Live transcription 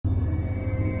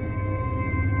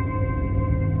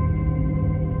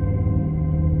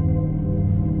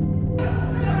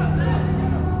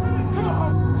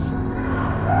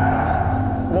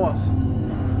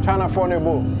for the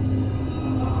boat.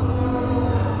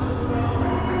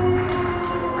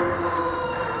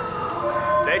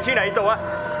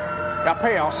 You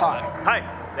pay outside. Hi,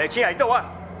 Aidoo.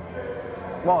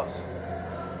 Boss,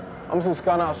 I'm just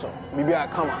scanning so. Maybe I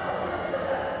come on.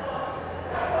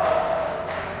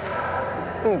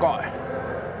 God.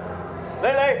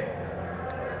 Lele.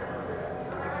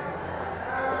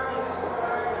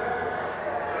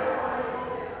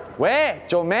 Wait,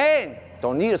 Joe man,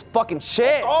 don't need this fucking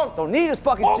shit. Don't need this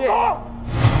fucking shit.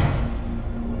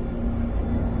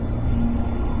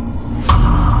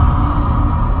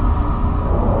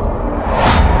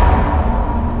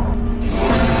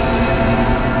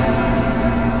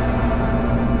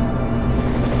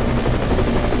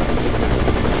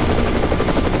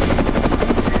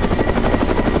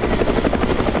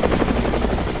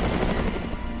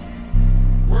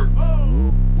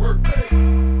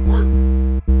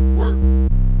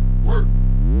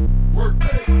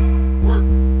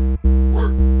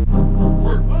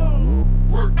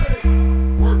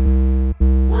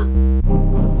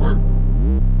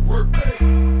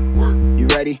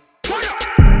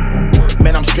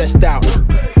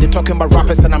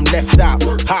 And I'm left out.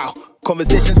 How?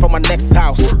 Conversations for my next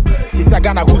house. Since I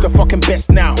Ghana, who's the fucking best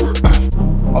now?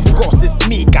 Of course it's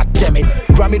me, goddammit.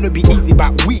 Grammy no be easy,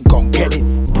 but we gon' get it.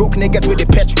 Broke niggas with the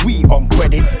patch, we on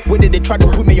credit. Where did they try to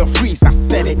put me on freeze? I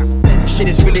said it. Shit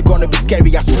is really gonna be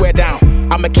scary, I swear down.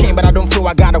 I'm a king, but I don't feel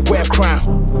I gotta wear a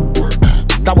crown.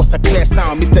 That was a clear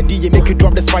sound. Mr. DJ make you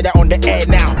drop this fire on the air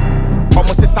now.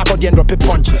 Almost a Sarkodie and drop it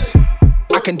punches.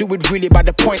 I can do it really, but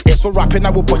the point is, so rapping I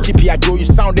will punch Addo. You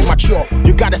sound immature.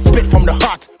 You gotta spit from the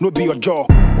heart, no be your jaw.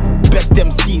 Best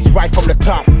MCs right from the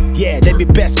top. Yeah, they be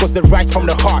best cause they right from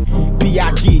the heart.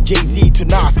 B.I.G, Jay-Z to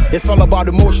Nas. It's all about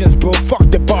emotions, bro,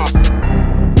 fuck the boss.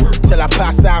 Till I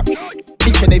pass out.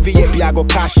 Each and every year, I go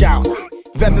cash out.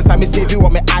 Versus I me save you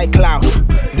on my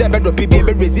iCloud. There better be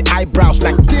baby raising eyebrows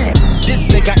like damn. This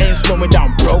nigga ain't slowing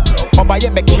down, bro. Oba ye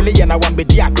be killing and I want be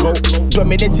diagro.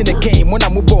 Dominating the game when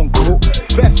I'm a bone crew.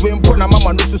 First win put na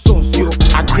mama no so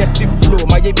aggressive flow,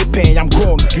 my ye be pain, I'm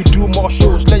grown. You do more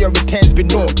shows, let your returns be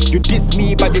known. You diss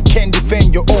me but you can't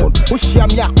defend your own. Ushi am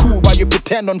ya cool but you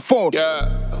pretend on phone. Yeah.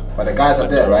 But the guys are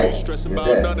there, right?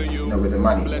 They're there, you know, with the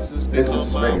money. Business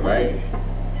is ready, right?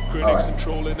 Critics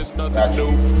controlling, it's nothing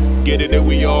new. Get it that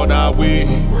we on our way.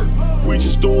 We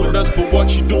just doing us, but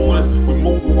what you doing? We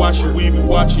moving, watching, we be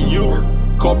watching you.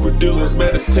 Corporate dealers,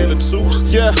 man, it's tailored suits.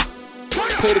 Yeah,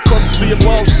 pay the cost to be a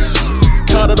boss.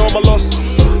 Counted all my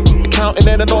losses. Accounting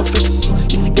in an office.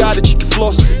 If you got it, you can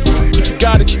floss it. If you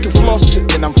got it, you can floss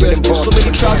it. And I'm feeling boss. So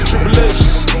many trials and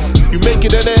tribulations. You make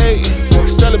it in the hate.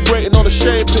 Celebrating all the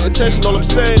shame. Pay attention, all I'm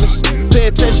saying is. Pay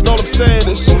attention, all I'm saying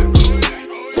is.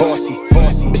 Bossy,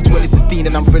 it's 2016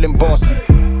 and I'm feeling bossy.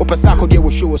 Open Sarkodie will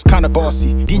show us kinda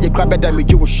bossy. DJ grab it, me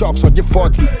you will shock, so you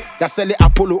 40. Ya sell it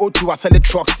Apollo O2, I sell it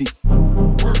Troxy.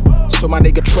 So my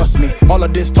nigga trust me. All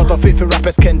of this thought of if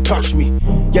rappers can touch me.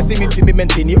 Yes, see me to me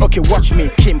maintain it, okay watch me.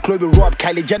 Kim, Chloe, Rob,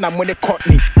 Kylie, Jenna when they caught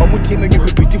me. Omu team and you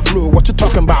repeat the flow, what you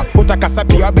talking about?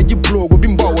 Otakasapi, I bet you blow, we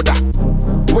been bored with that.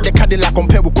 With the Cadillac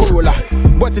compared with Corolla.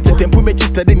 But it's a tempo me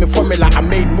study me formula. I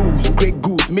made moves, great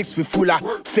goose mixed with fuller.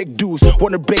 Fake dudes,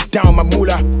 wanna break down my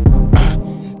moolah.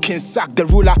 Can sack the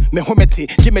ruler, me homety,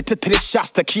 Jimmy to 3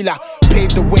 shots tequila.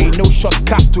 Pave the way, no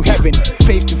shortcuts to heaven.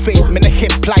 Face to face, man, a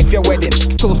hip life your wedding.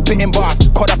 Still spitting bars,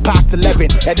 11:15.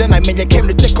 And then I mean you came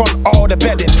to take on all the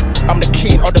bedding. I'm the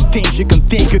king, all the things you can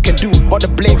think you can do. All the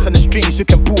blinks and the strings you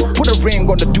can pull. Put a ring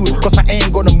on the dude, cause I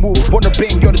ain't gonna move. Wanna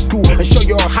bring you to school and show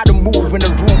you all how to move in a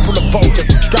room full of vultures.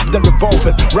 Strap the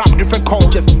revolvers, rap different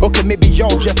cultures. Okay, maybe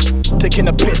y'all just taking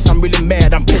a piss. I'm really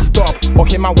mad, I'm pissed off.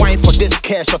 Okay, my wine for this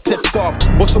cash or tits off.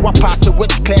 So I pass it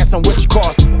which class and which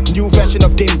course. New version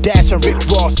of Dame Dash and Rick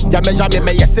Ross. Ya measure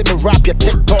me, ya say me rap, ya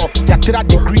TikTok. Ya 3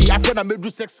 degree, I feel I me do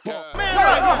 6'4".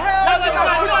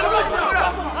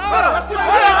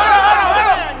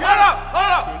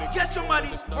 Get your money.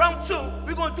 Round 2,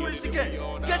 we're gonna do this again.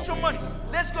 Get your money.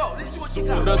 Let's go. Let's see what you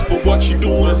got. Us, but what you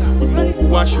doing? We moving,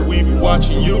 watching, we be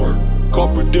watching you.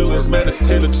 Corporate dealers, man, it's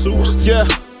tailored suits. Yeah,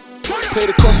 pay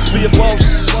the cost to be a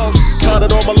boss.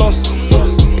 Counted all my losses.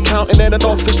 Accounting in an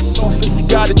office. If you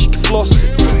got it, you can floss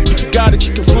it. If you got it,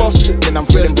 you can floss it. And I'm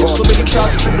feeling boss. So many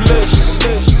trials and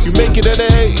tribulations. You make it in the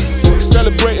hate.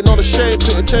 Celebrating all the shame.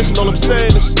 Pay attention, all I'm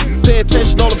saying is. Pay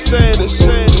attention, all I'm saying is.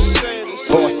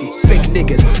 Bossy, fake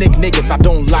niggas, snake niggas I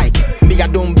don't like. Me, I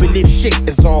don't believe shit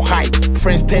is all hype.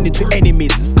 Friends turn into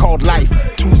enemies, it's called life.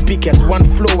 2 speakers, 1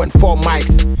 flow and 4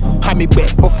 mics. Hami be,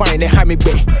 oh fine, hami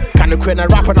be. Can you create a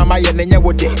rapper na my nenya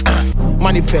wo de?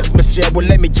 Manifest, Mr. Well,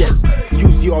 let me just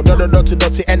use your dot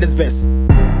to end this verse.